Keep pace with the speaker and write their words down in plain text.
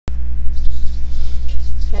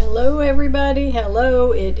Hello everybody,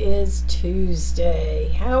 hello, it is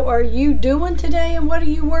Tuesday. How are you doing today and what are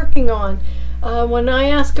you working on? When I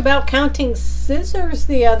asked about counting scissors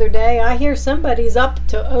the other day, I hear somebody's up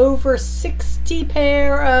to over 60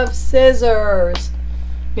 pair of scissors.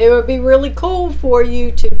 It would be really cool for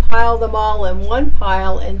you to pile them all in one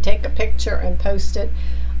pile and take a picture and post it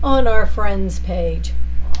on our friends page.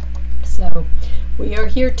 So we are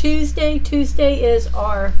here Tuesday. Tuesday is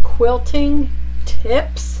our quilting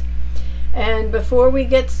tips, and before we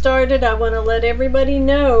get started I want to let everybody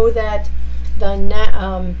know that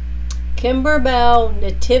the Kimberbell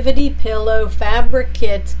Nativity Pillow fabric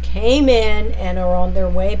kits came in and are on their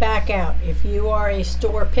way back out. If you are a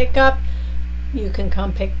store pickup, you can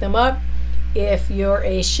come pick them up. If you're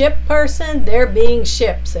a ship person, they're being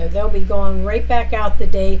shipped, so they'll be going right back out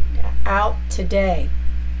today.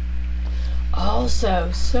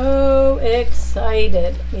 Also, so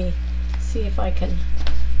excited. Let me see if I can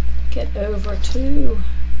get over to,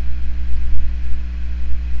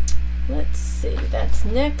 let's see, that's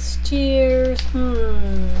next year's.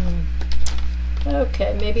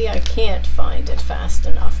 Okay, maybe I can't find it fast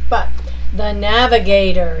enough, but the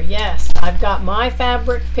Navigator, yes, I've got my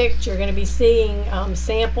fabric picked. You're going to be seeing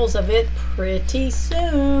samples of it pretty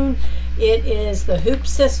soon. It is the Hoop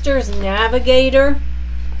Sisters Navigator.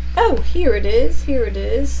 Oh, here it is, here it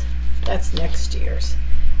is. That's next year's.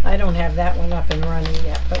 I don't have that one up and running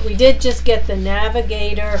yet, but we did just get the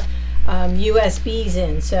Navigator USBs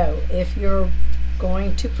in. So if you're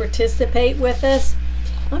going to participate with us,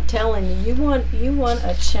 I'm telling you, you want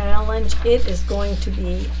a challenge. It is going to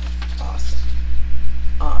be awesome.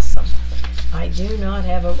 Awesome. I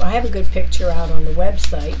have a good picture out on the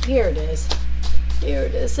website. Here it is. Here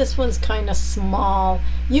it is. This one's kind of small.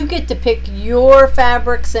 You get to pick your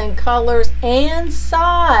fabrics and colors and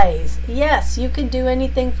size. Yes, you can do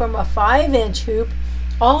anything from a 5-inch hoop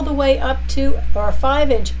all the way up to, or a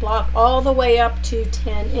 5-inch block all the way up to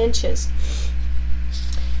 10 inches.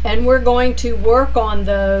 And we're going to work on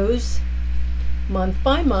those month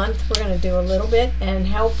by month. We're going to do a little bit and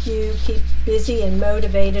help you keep busy and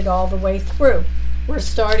motivated all the way through. We're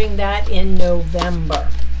starting that in November.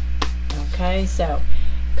 Okay, so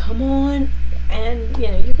come on, and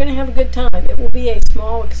you're going to have a good time. It will be a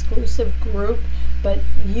small exclusive group, but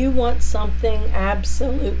you want something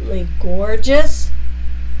absolutely gorgeous.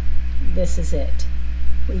 This is it.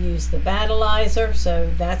 We use the battleizer, so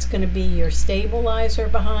that's going to be your stabilizer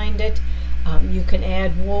behind it. You can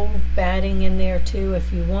add wool batting in there too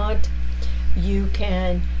if you want. You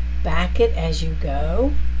can back it as you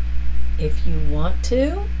go if you want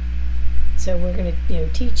to. So we're going to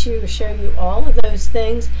teach you, show you all of those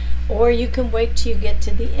things, or you can wait till you get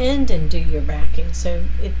to the end and do your backing. So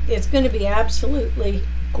it's going to be absolutely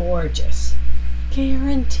gorgeous.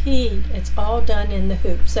 Guaranteed. It's all done in the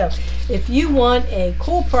hoop. So if you want a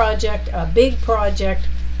cool project, a big project,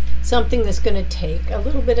 something that's going to take a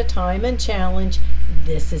little bit of time and challenge,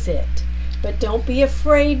 this is it. But don't be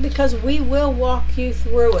afraid, because we will walk you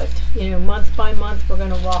through it. Month by month we're going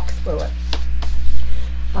to walk through it.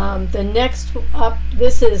 The next up,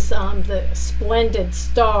 this is the Splendid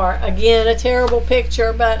Star. Again, a terrible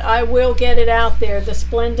picture, but I will get it out there. The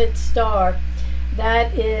Splendid Star.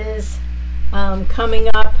 That is coming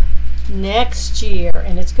up next year,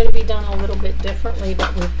 and it's going to be done a little bit differently,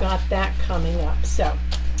 but we've got that coming up. So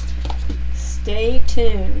stay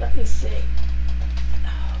tuned. Let me see.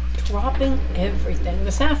 Dropping everything.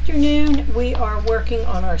 This afternoon we are working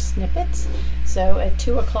on our snippets. So at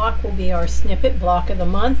 2 o'clock will be our snippet block of the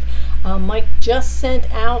month. Mike just sent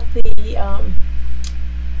out the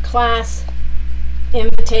class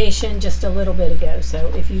invitation just a little bit ago.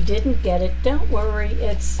 So if you didn't get it, don't worry.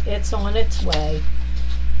 It's on its way.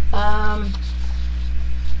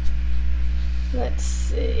 Let's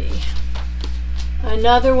see.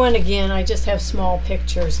 Another one, again, I just have small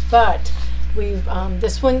pictures, but we've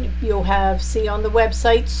this one you'll see on the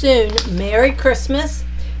website soon. Merry Christmas,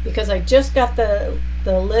 because I just got the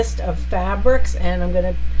list of fabrics, and I'm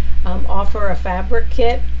going to offer a fabric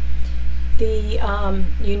kit.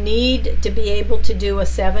 You need to be able to do a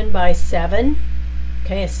 7x7.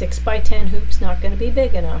 Okay, a 6x10 hoop's not going to be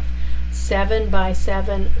big enough.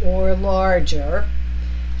 7x7 or larger,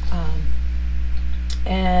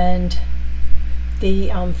 and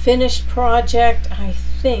the finished project, I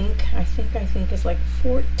think is like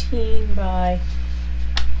 14 by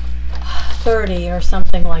 30 or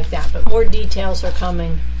something like that, but more details are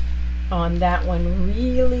coming on that one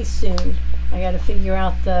really soon. I got to figure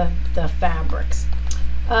out the fabrics.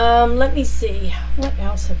 Let me see, what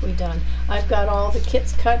else have we done? I've got all the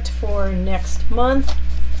kits cut for next month.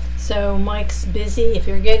 So Mike's busy. If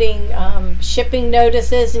you're getting shipping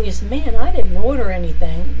notices and you say, man, I didn't order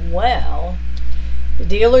anything, well, the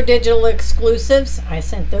dealer digital exclusives, I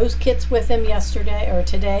sent those kits with him yesterday or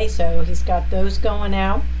today, so he's got those going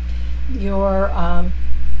out. Your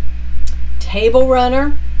table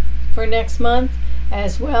runner for next month,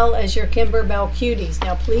 as well as your Kimberbell Cuties.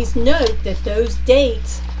 Now please note that those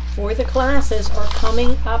dates for the classes are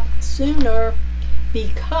coming up sooner,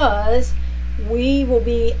 because we will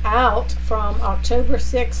be out from October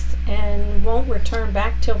 6th and won't return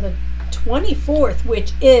back till the 24th,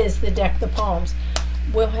 which is the Deck the Palms.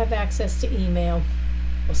 We'll have access to email.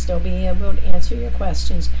 We'll still be able to answer your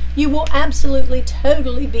questions. You will absolutely,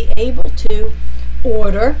 totally be able to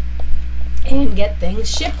order and get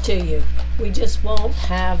things shipped to you. We just won't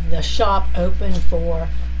have the shop open for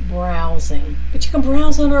browsing. But you can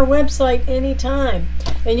browse on our website anytime.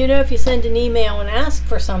 And you know, if you send an email and ask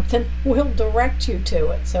for something, we'll direct you to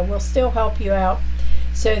it. So we'll still help you out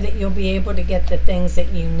so that you'll be able to get the things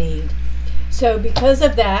that you need. So because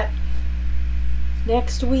of that,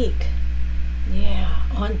 next week,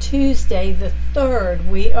 on Tuesday the 3rd,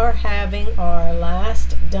 we are having our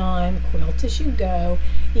last dime Quilt As You Go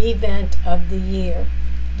event of the year.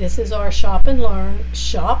 This is our shop and learn.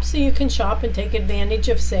 Shop so you can shop and take advantage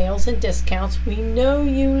of sales and discounts. We know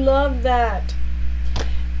you love that.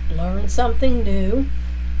 Learn something new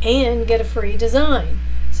and get a free design.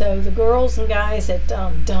 So the girls and guys at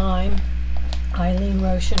Dime, Eileen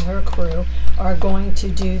Roche and her crew, are going to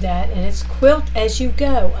do that, and it's Quilt As You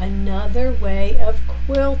Go, another way of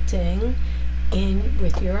quilting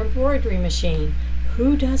with your embroidery machine.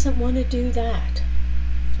 Who doesn't want to do that?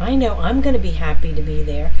 I know I'm going to be happy to be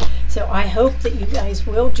there. So I hope that you guys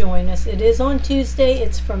will join us. It is on Tuesday.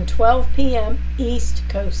 It's from 12 p.m. East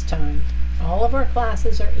Coast time. All of our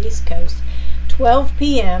classes are East Coast. 12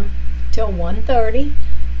 p.m. till 1:30.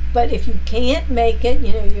 But if you can't make it,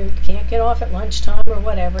 you can't get off at lunchtime or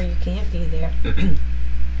whatever, you can't be there.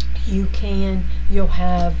 You'll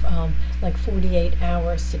have like 48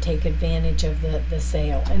 hours to take advantage of the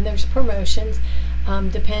sale. And there's promotions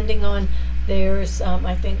depending on, there's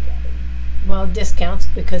I think, well, discounts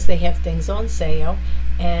because they have things on sale,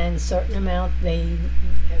 and certain amount they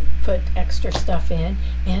put extra stuff in,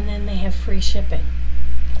 and then they have free shipping.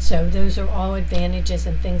 So those are all advantages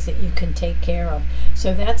and things that you can take care of.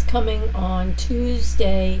 So that's coming on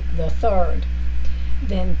Tuesday the 3rd.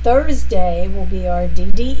 Then Thursday will be our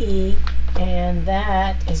DDE, and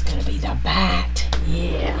that is going to be the bat.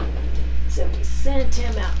 Yeah. So we sent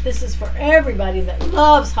him out. This is for everybody that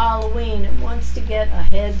loves Halloween and wants to get a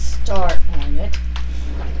head start on it.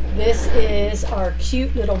 This is our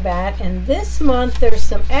cute little bat, and this month there's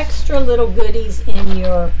some extra little goodies in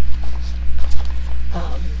your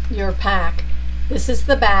pack. This is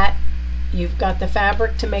the bat. You've got the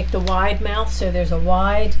fabric to make the wide mouth, so there's a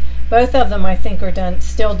wide, both of them I think are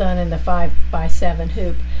still done in the 5x7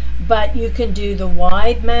 hoop, but you can do the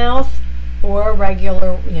wide mouth or a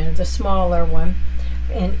regular, the smaller one.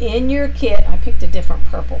 And in your kit, I picked a different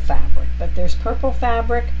purple fabric, but there's purple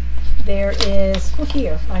fabric. There is, well,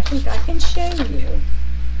 here, I think I can show you.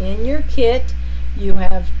 In your kit, you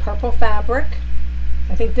have purple fabric.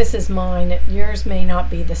 I think this is mine. Yours may not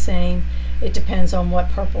be the same. It depends on what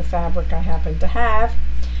purple fabric I happen to have.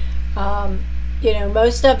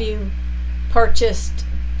 Most of you purchased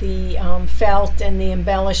the felt and the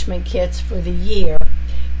embellishment kits for the year.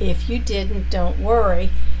 If you didn't, don't worry.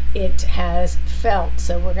 It has felt.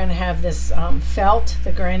 So we're going to have this felt,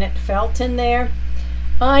 the granite felt in there.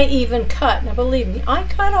 I even cut, now believe me, I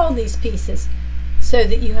cut all these pieces so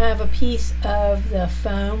that you have a piece of the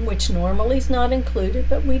foam, which normally is not included,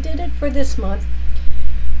 but we did it for this month.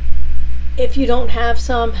 If you don't have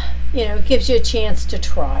some, it gives you a chance to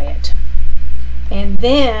try it. And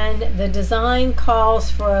then the design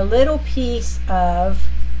calls for a little piece of,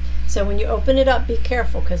 so when you open it up, be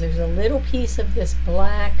careful because there's a little piece of this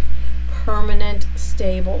black permanent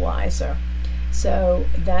stabilizer. So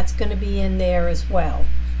that's going to be in there as well.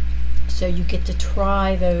 So you get to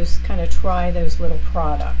try those little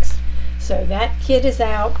products. So that kit is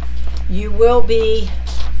out. You will be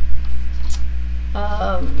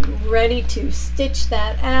ready to stitch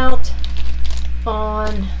that out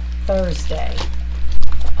on Thursday.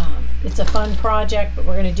 It's a fun project, but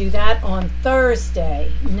we're going to do that on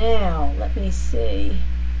Thursday. Now, let me see.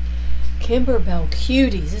 Kimberbell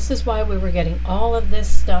Cuties. This is why we were getting all of this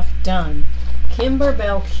stuff done.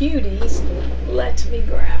 Kimberbell Cuties. Let me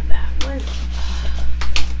grab that one.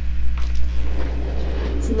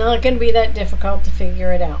 It's not going to be that difficult to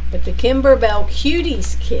figure it out. But the Kimberbell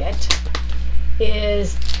Cuties kit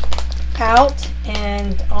is out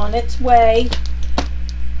and on its way.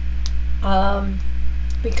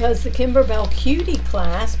 because the Kimberbell Cutie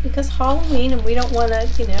class, because Halloween, and we don't want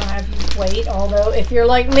to, have you wait. Although if you're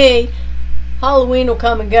like me, Halloween will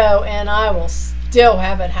come and go, and I will still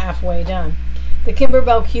have it halfway done. The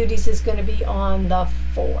Kimberbell Cuties is going to be on the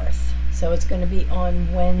 4th, so it's going to be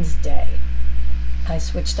on Wednesday. I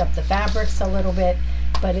switched up the fabrics a little bit,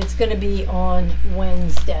 but it's going to be on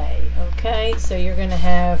Wednesday. Okay, so you're going to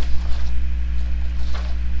have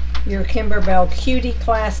your Kimberbell Cutie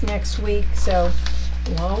class next week. So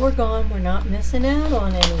while we're gone, we're not missing out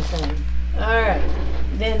on anything. All right,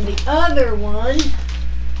 then the other one.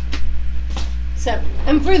 So,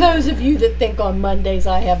 and for those of you that think on Mondays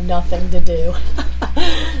I have nothing to do,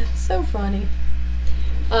 so funny.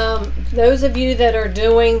 Those of you that are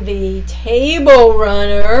doing the table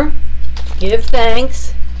runner, give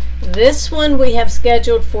thanks. This one we have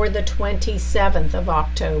scheduled for the 27th of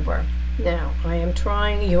October. Now, I am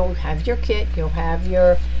trying, you'll have your kit, you'll have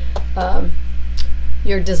your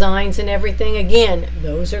designs and everything. Again,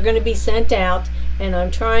 those are going to be sent out, and I'm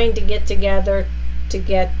trying to get together to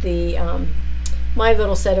get the my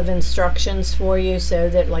little set of instructions for you, so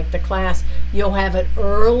that like the class, you'll have it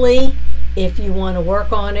early if you want to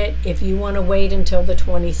work on it. If you want to wait until the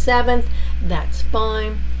 27th, that's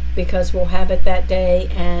fine, because we'll have it that day,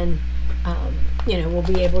 and we'll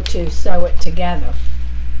be able to sew it together.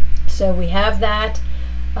 So we have that.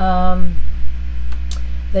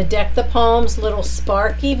 The Deck the Palms little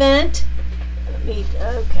spark event.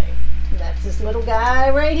 Okay, that's this little guy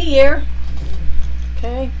right here.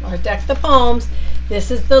 Okay, our Deck the Palms. This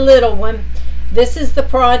is the little one. This is the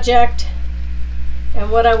project, and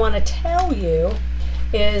what I want to tell you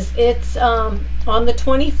is it's on the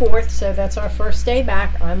 24th, so that's our first day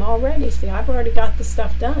back. I'm all ready. See, I've already got the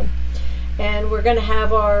stuff done, and we're going to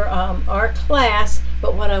have our class.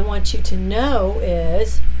 But what I want you to know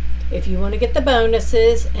is, if you want to get the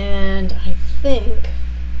bonuses, and I think,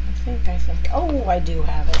 oh, I do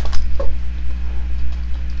have it.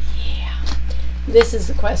 This is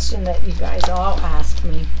the question that you guys all asked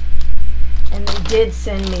me, and they did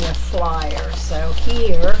send me a flyer. So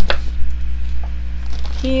here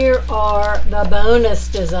are the bonus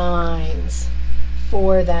designs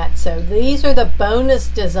for that. So these are the bonus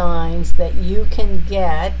designs that you can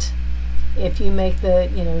get if you make the,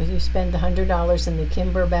 you spend the $100 in the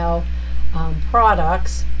Kimberbell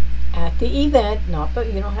products at the event. But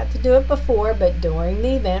you don't have to do it before, but during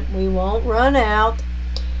the event, we won't run out.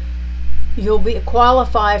 You'll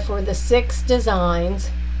qualify for the 6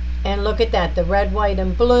 designs, and look at that, the red, white,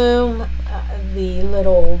 and bloom, the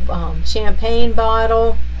little champagne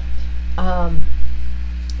bottle, the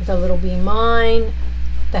little Be Mine,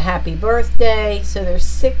 the happy birthday. So there's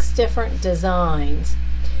 6 different designs,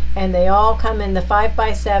 and they all come in the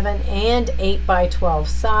 5x7 and 8x12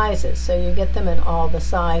 sizes, so you get them in all the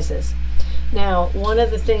sizes. Now, one of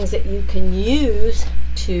the things that you can use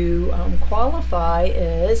to qualify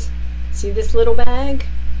is, see this little bag,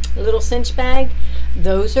 a little cinch bag?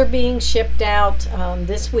 Those are being shipped out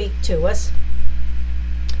this week to us.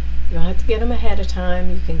 You don't have to get them ahead of time.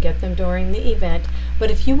 You can get them during the event.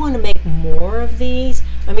 But if you want to make more of these,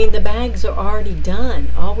 the bags are already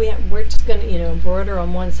done. We're just going to, embroider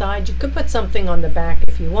on one side. You could put something on the back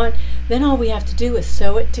if you want. Then all we have to do is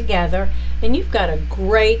sew it together, and you've got a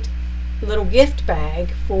great little gift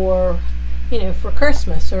bag for, for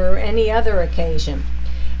Christmas or any other occasion.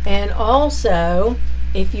 And also,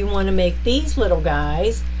 if you want to make these little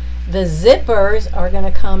guys, the zippers are going to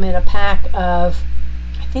come in a pack of,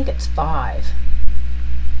 I think it's 5.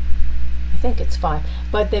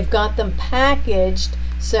 But they've got them packaged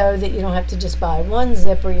so that you don't have to just buy one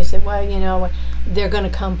zipper. You say, well, they're going to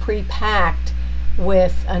come pre-packed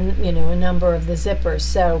with a number of the zippers.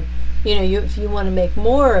 So, if you want to make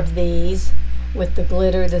more of these, with the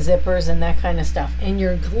glitter, the zippers, and that kind of stuff, and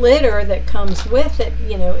your glitter that comes with it,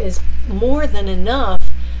 is more than enough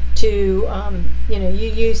to, you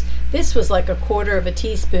use, this was like 1/4 of a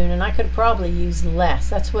teaspoon, and I could probably use less.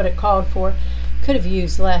 That's what it called for. Could have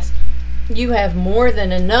used less. You have more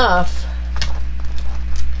than enough.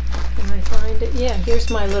 Can I find it? Yeah, here's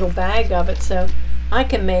my little bag of it. So I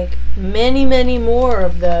can make many, many more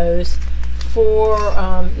of those for,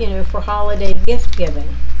 for holiday gift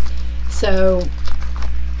giving. So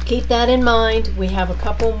keep that in mind. We have a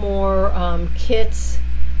couple more kits,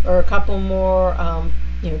 or a couple more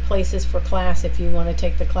places for class if you want to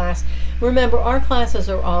take the class. Remember, our classes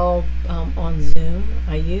are all on Zoom.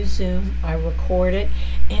 I use Zoom. I record it,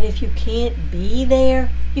 and if you can't be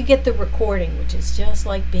there, you get the recording, which is just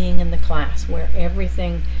like being in the class, where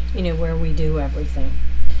everything, where we do everything.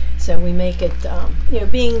 So we make it,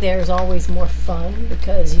 being there is always more fun,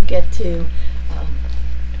 because you get to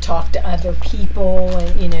talk to other people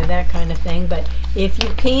and, you know, that kind of thing. But if you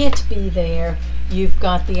can't be there, you've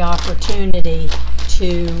got the opportunity to,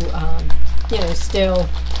 you know, still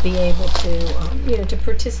be able to, you know, to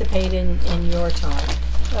participate in your time.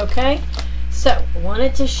 Okay? So,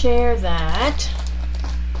 wanted to share that.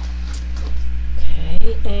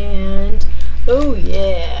 Okay, and oh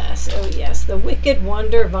yes, the Wicked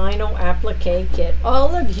Wonder Vinyl Applique Kit.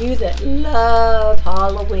 All of you that love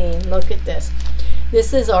Halloween, look at this.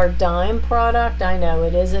 This is our dime product. I know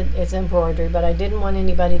it's embroidery, but I didn't want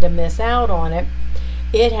anybody to miss out on it.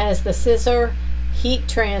 It has the scissor heat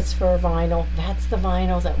transfer vinyl. That's the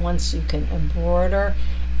vinyl that once you can embroider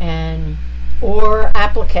and or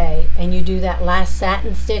applique, and you do that last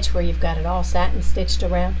satin stitch where you've got it all satin stitched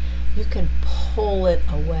around, you can pull it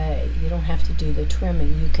away. You don't have to do the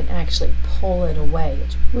trimming. You can actually pull it away.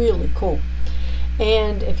 It's really cool.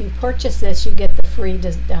 And if you purchase this, you get the free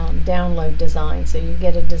download design, so you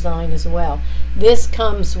get a design as well. This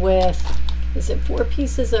comes with, is it 4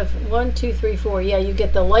 pieces of 1, 2, 3, 4? Yeah, you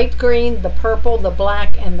get the light green, the purple, the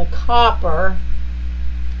black, and the copper.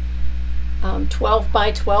 12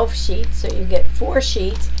 by 12 sheets, so you get 4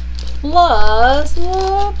 sheets. Plus,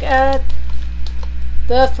 look at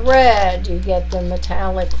the thread. You get the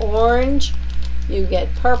metallic orange, you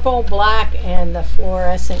get purple, black, and the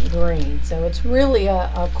fluorescent green. So it's really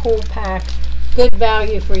a cool pack, good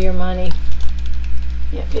value for your money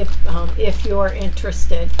if you're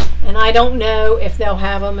interested. And I don't know if they'll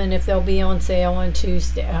have them and if they'll be on sale on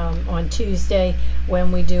Tuesday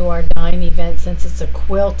when we do our dime event, since it's a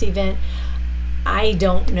quilt event. I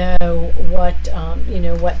don't know what you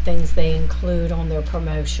know, what things they include on their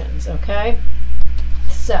promotions. Okay,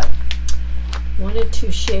 so wanted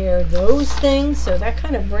to share those things, so that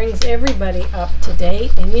kind of brings everybody up to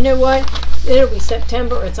date. And you know what, it'll be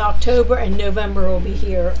September, it's October, and November will be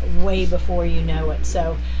here way before you know it.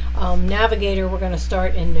 So Navigator, we're going to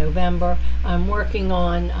start in November. I'm working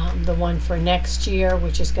on the one for next year,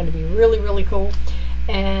 which is going to be really, really cool.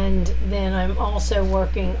 And then I'm also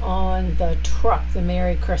working on the truck, the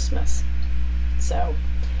Merry Christmas. So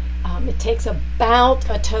it takes about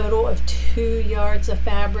a total of 2 yards of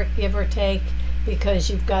fabric, give or take, because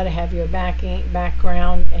you've got to have your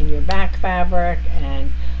background and your back fabric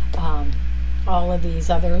and all of these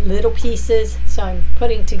other little pieces. So I'm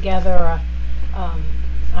putting together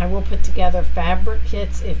I will put together fabric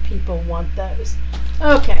kits if people want those.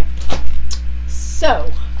 Okay, so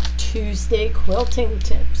Tuesday quilting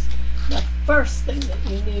tips. The first thing that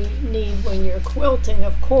you need when you're quilting,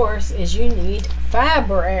 of course, is you need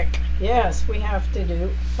fabric. Yes, we have to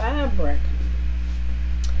do fabric.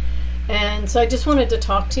 And so I just wanted to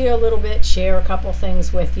talk to you a little bit, share a couple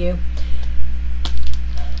things with you.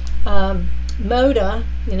 Moda,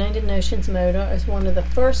 United Notions Moda, is one of the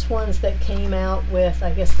first ones that came out with,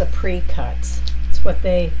 I guess, the pre-cuts. It's what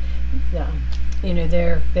they, you know,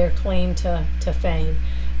 their claim to fame.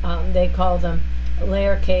 They call them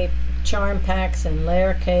layer cake, charm packs and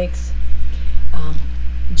layer cakes,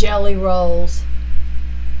 jelly rolls,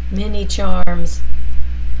 mini charms.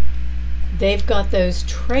 They've got those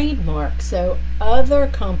trademarks. So other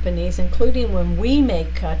companies, including when we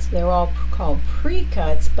make cuts, they're all called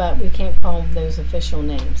pre-cuts, but we can't call them those official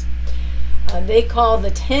names. They call the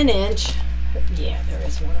 10-inch, yeah, there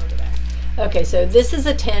is one over there. Okay, so this is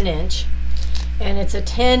a 10-inch, and it's a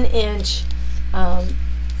 10-inch,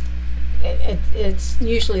 it's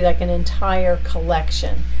usually like an entire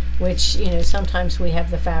collection, which, you know, sometimes we have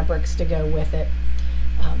the fabrics to go with it.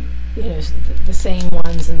 You know, the same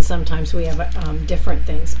ones, and sometimes we have different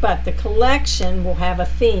things, but the collection will have a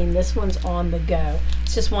theme. This one's on the go.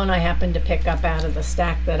 It's just one I happened to pick up out of the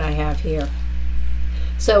stack that I have here.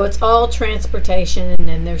 So it's all transportation, and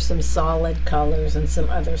then there's some solid colors and some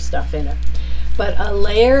other stuff in it. But a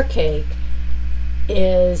layer cake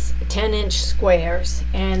is 10-inch squares,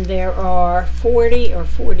 and there are 40 or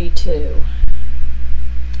 42.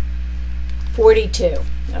 42.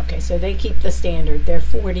 Okay, so they keep the standard. They're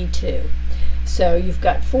 42. So you've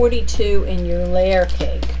got 42 in your layer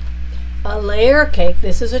cake. A layer cake,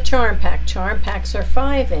 this is a charm pack. Charm packs are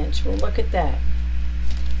 5-inch. Well, look at that.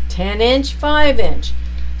 10-inch, 5-inch.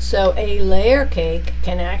 So a layer cake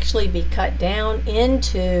can actually be cut down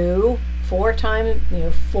into 4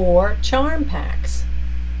 charm packs.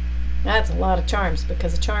 That's a lot of charms,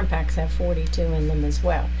 because the charm packs have 42 in them as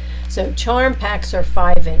well. So charm packs are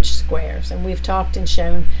 5-inch squares, and we've talked and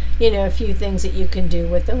shown, you know, a few things that you can do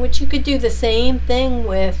with them, which you could do the same thing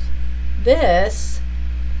with this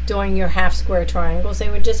doing your half square triangles. They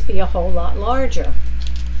would just be a whole lot larger.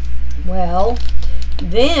 Well,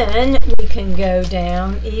 then we can go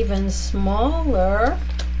down even smaller.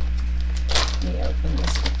 Let me open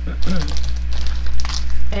this one.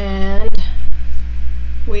 And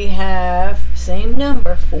we have same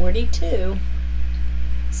number, 42.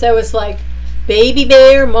 So it's like baby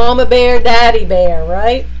bear, mama bear, daddy bear,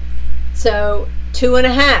 right? So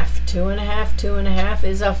 2.5, 2.5, 2.5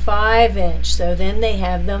 is a 5-inch. So then they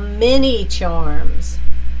have the mini charms.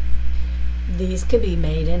 These could be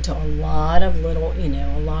made into a lot of little,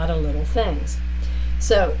 a lot of little things.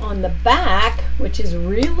 So on the back, which is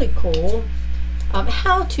really cool,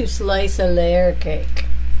 how to slice a layer cake.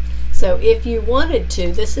 So if you wanted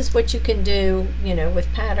to, this is what you can do,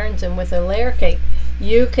 with patterns and with a layer cake.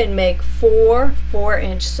 You can make 4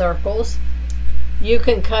 4-inch circles. You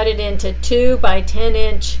can cut it into 2 by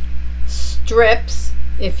 10-inch strips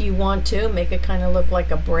if you want to, make it kind of look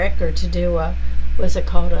like a brick, or to do a, what's it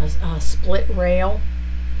called, a split rail.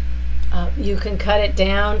 You can cut it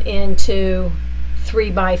down into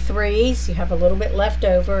 3 by 3s. You have a little bit left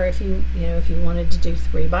over if you wanted to do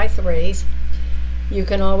 3 by 3s. You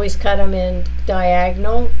can always cut them in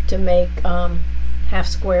diagonal to make half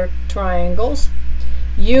square triangles.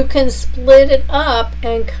 You can split it up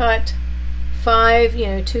and cut 5,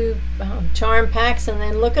 2 charm packs, and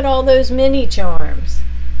then look at all those mini charms.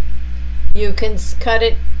 You can cut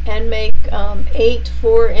it and make 8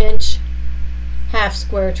 4-inch half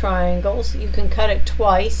square triangles. You can cut it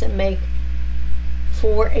twice and make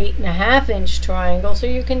 4 8.5-inch triangles, or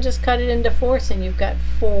you can just cut it into 4s and you've got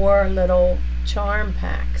 4 little charm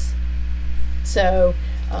packs. So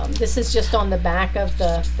this is just on the back of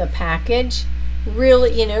the package.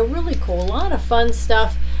 Really, really cool. A lot of fun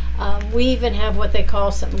stuff. We even have what they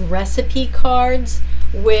call some recipe cards,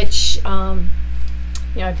 which I've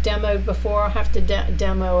demoed before. I'll have to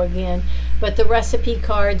demo again. But the recipe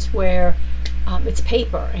cards where it's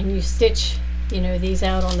paper and you stitch these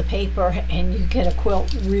out on the paper and you get a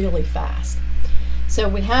quilt really fast. So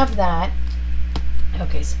we have that.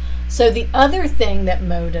 Okay, so the other thing that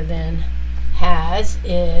Moda then has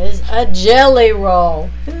is a jelly roll.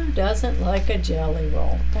 Who doesn't like a jelly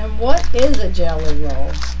roll? And what is a jelly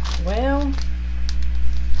roll? Well,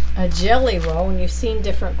 a jelly roll, and you've seen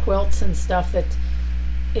different quilts and stuff, that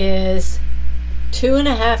is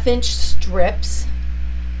 2.5-inch strips,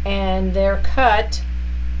 and they're cut.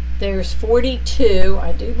 There's 42,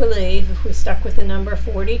 I do believe, if we stuck with the number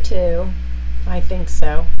 42, I think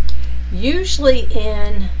so. Usually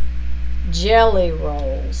in jelly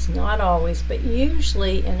rolls, not always, but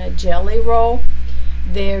usually in a jelly roll,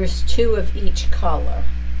 there's 2 of each color.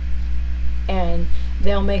 And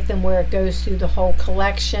they'll make them where it goes through the whole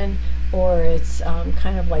collection, or it's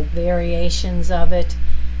kind of like variations of it.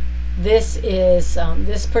 This is,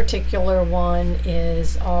 this particular one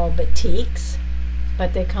is all batiks,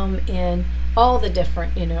 but they come in all the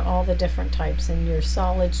different, all the different types, and your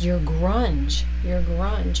solids, your grunge.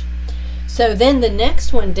 So then the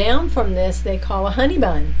next one down from this they call a honey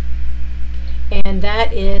bun, and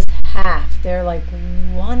that is half. They're like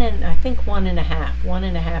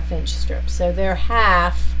 1.5-inch strips. So they're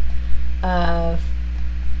half of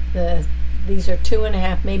these are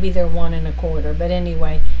 2.5, maybe they're 1.25, but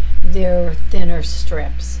anyway, they're thinner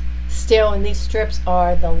strips still, and these strips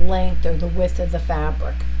are the length or the width of the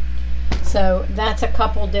fabric. So that's a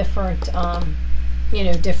couple different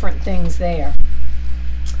different things there.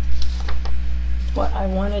 What I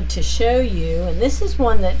wanted to show you, and this is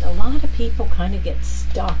one that a lot of people kind of get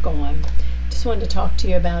stuck on, just wanted to talk to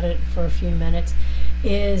you about it for a few minutes,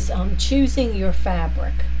 is choosing your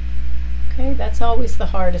fabric. Okay, that's always the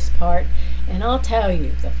hardest part. And I'll tell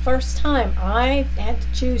you, the first time I had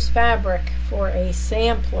to choose fabric for a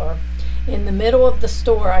sampler in the middle of the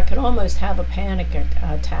store, I could almost have a panic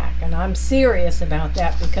attack. And I'm serious about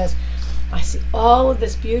that, because I see all of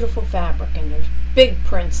this beautiful fabric, and there's big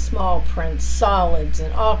prints, small prints, solids,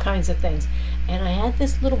 and all kinds of things. And I had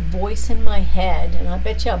this little voice in my head, and I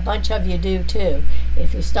bet you a bunch of you do too,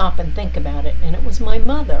 if you stop and think about it. And it was my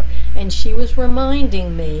mother, and she was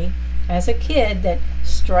reminding me as a kid that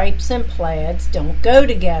stripes and plaids don't go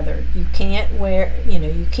together. You can't wear,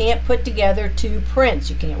 you can't put together 2 prints.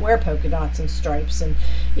 You can't wear polka dots and stripes and,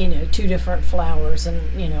 2 different flowers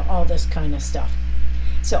and, all this kind of stuff.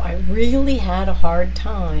 So I really had a hard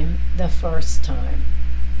time the first time.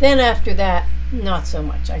 Then after that, not so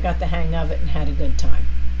much. I got the hang of it and had a good time.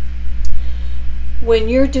 When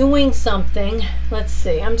you're doing something, let's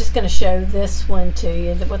see, I'm just going to show this one to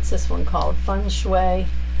you. What's this one called? Feng Shui.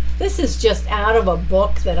 This is just out of a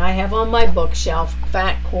book that I have on my bookshelf,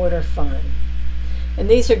 Fat Quarter Fun. And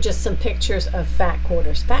these are just some pictures of fat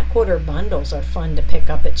quarters. Fat quarter bundles are fun to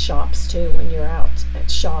pick up at shops too when you're out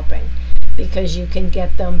at shopping, because you can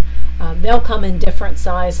get them, they'll come in different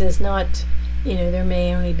sizes, not you know, there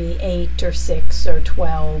may only be 8 or 6 or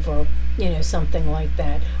 12 or, you know, something like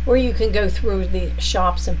that. Or you can go through the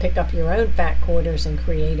shops and pick up your own fat quarters and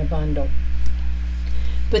create a bundle.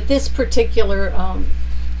 But this particular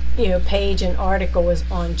you know, page and article is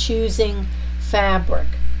on choosing fabric.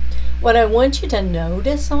 What I want you to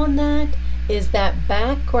notice on that is that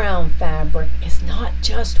background fabric is not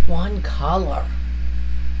just one color.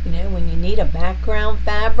 You know, when you need a background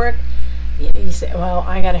fabric, you say, well,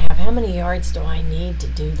 I got to have, how many yards do I need to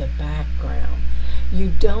do the background?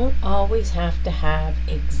 You don't always have to have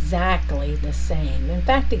exactly the same. In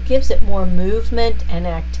fact, it gives it more movement and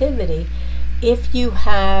activity if you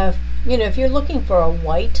have, you know, if you're looking for a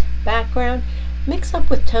white background, mix up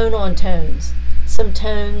with tone on tones. Some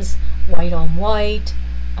tones, white on white,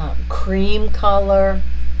 cream color,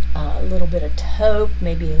 a little bit of taupe,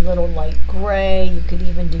 maybe a little light gray. You could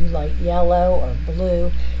even do light yellow or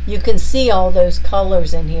blue. You can see all those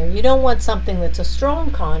colors in here. You don't want something that's a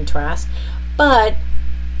strong contrast, but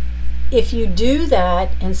if you do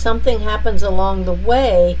that and something happens along the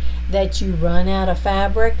way that you run out of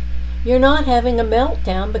fabric, you're not having a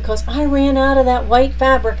meltdown because I ran out of that white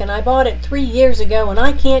fabric and I bought it 3 years ago and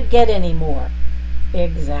I can't get any more.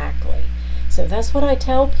 Exactly. So that's what I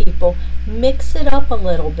tell people, mix it up a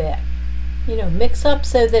little bit. You know, mix up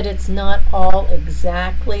so that it's not all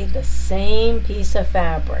exactly the same piece of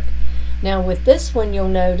fabric. Now with this one, you'll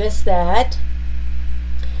notice that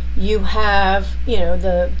you have, you know,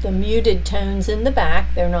 the muted tones in the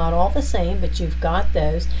back. They're not all the same, but you've got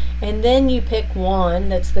those. And then you pick one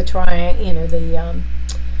that's the triangle, you know, the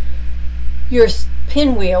your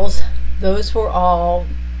pinwheels. Those were all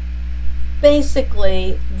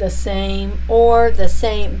basically the same or the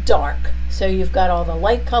same dark. So you've got all the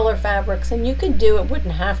light color fabrics, and you could do it,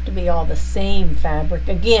 wouldn't have to be all the same fabric.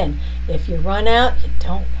 Again, if you run out, you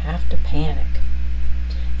don't have to panic.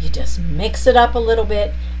 You just mix it up a little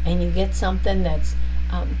bit and you get something that's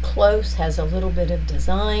close, has a little bit of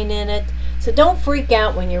design in it. So don't freak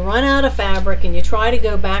out when you run out of fabric and you try to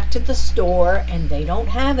go back to the store and they don't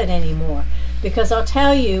have it anymore. Because I'll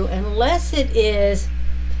tell you, unless it is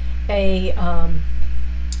a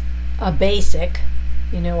basic,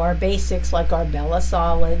 you know, our basics like our Bella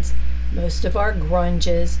Solids, most of our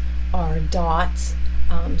grunges, our dots,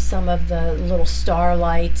 some of the little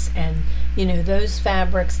starlights, and you know, those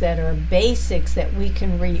fabrics that are basics that we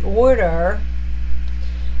can reorder.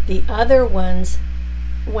 The other ones,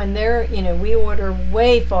 when they're, you know, we order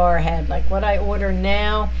way far ahead. Like what I order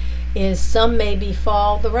now is some maybe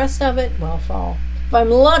fall, the rest of it, well, fall. If I'm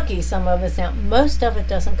lucky, some of it's out. Most of it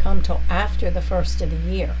doesn't come till after the first of the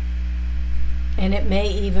year. And it may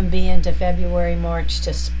even be into February, March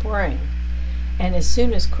to spring. And as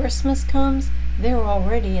soon as Christmas comes, they're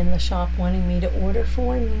already in the shop wanting me to order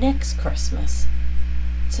for next Christmas.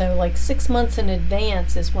 So like 6 months in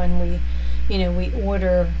advance is when we, you know, we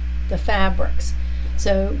order the fabrics.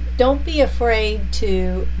 So don't be afraid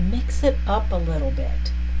to mix it up a little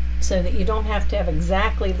bit so that you don't have to have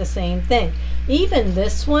exactly the same thing. Even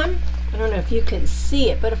this one, I don't know if you can see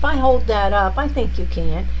it, but if I hold that up, I think you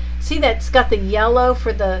can. See, that's got the yellow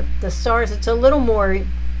for the stars. It's a little more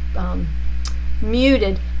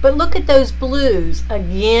muted, but look at those blues.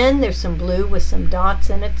 Again, there's some blue with some dots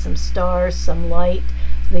in it, some stars, some light,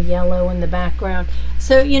 the yellow in the background.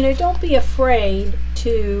 So, you know, don't be afraid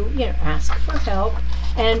to, you know, ask for help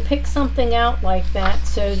and pick something out like that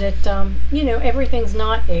so that, you know, everything's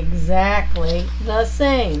not exactly the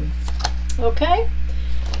same. Okay?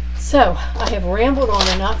 So, I have rambled on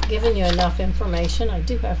enough, given you enough information. I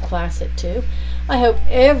do have class at 2. I hope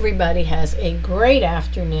everybody has a great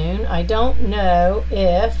afternoon. I don't know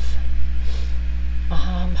if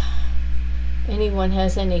anyone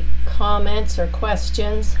has any comments or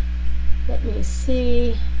questions. Let me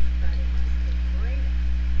see.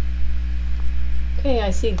 Okay,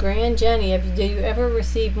 I see Grand Jenny. Do you ever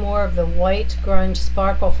receive more of the white grunge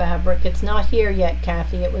sparkle fabric? It's not here yet,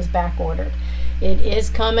 Kathy. It was back ordered. It is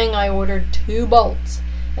coming. I ordered 2 bolts.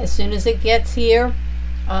 As soon as it gets here,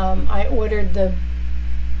 I ordered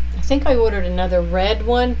I think I ordered another red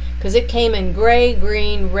one because it came in gray,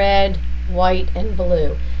 green, red, white, and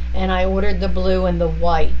blue. And I ordered the blue and the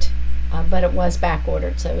white, but it was back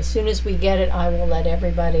ordered. So as soon as we get it, I will let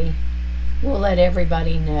everybody,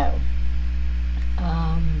 know.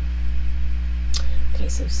 Okay,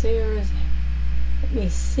 so Sarah's, let me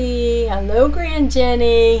see. Hello, Grand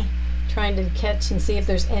Jenny. Trying to catch and see if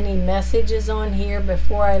there's any messages on here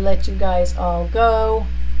before I let you guys all go.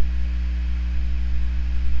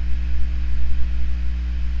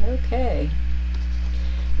 Okay.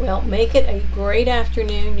 Well, make it a great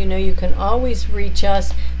afternoon. You know, you can always reach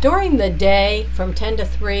us During the day from 10 to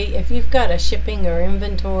 3, if you've got a shipping or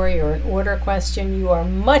inventory or an order question, you are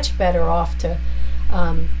much better off to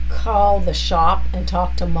call the shop and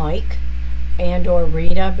talk to Mike and or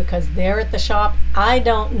Rita, because they're at the shop. I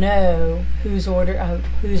don't know who's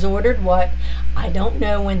ordered what. I don't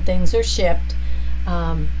know when things are shipped.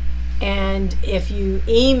 And if you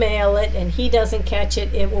email it and he doesn't catch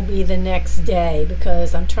it, it will be the next day,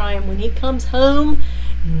 because I'm trying, when he comes home,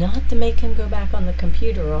 not to make him go back on the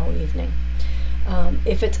computer all evening.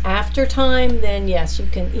 If it's after time, then yes, you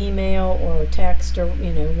can email or text or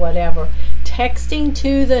whatever. Texting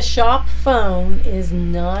to the shop phone is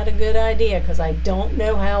not a good idea, because I don't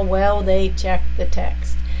know how well they check the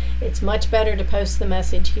text. It's much better to post the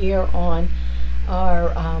message here on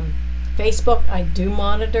our Facebook. I do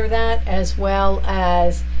monitor that, as well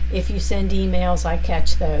as if you send emails, I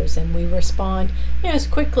catch those and we respond as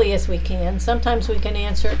quickly as we can. Sometimes we can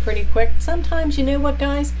answer it pretty quick. Sometimes, you know what,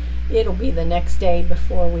 guys, it'll be the next day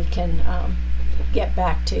before we can get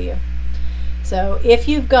back to you. So if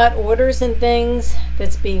you've got orders and things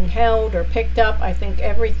that's being held or picked up, I think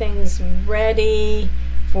everything's ready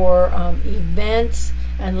for events,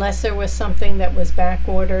 unless there was something that was back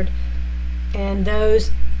ordered. And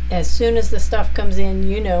those, as soon as the stuff comes in,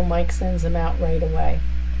 Mike sends them out right away.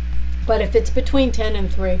 But if it's between 10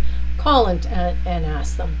 and 3, call and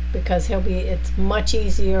ask them, because it's much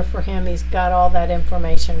easier for him. He's got all that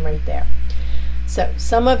information right there. So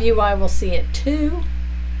some of you I will see at 2.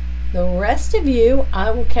 The rest of you, I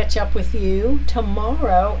will catch up with you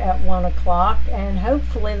tomorrow at 1 o'clock, and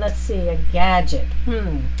hopefully, let's see, a gadget.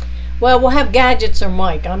 Well, we'll have gadgets or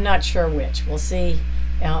Mike. I'm not sure which. We'll see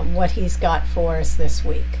what he's got for us this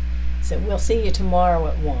week. So we'll see you tomorrow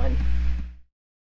at 1.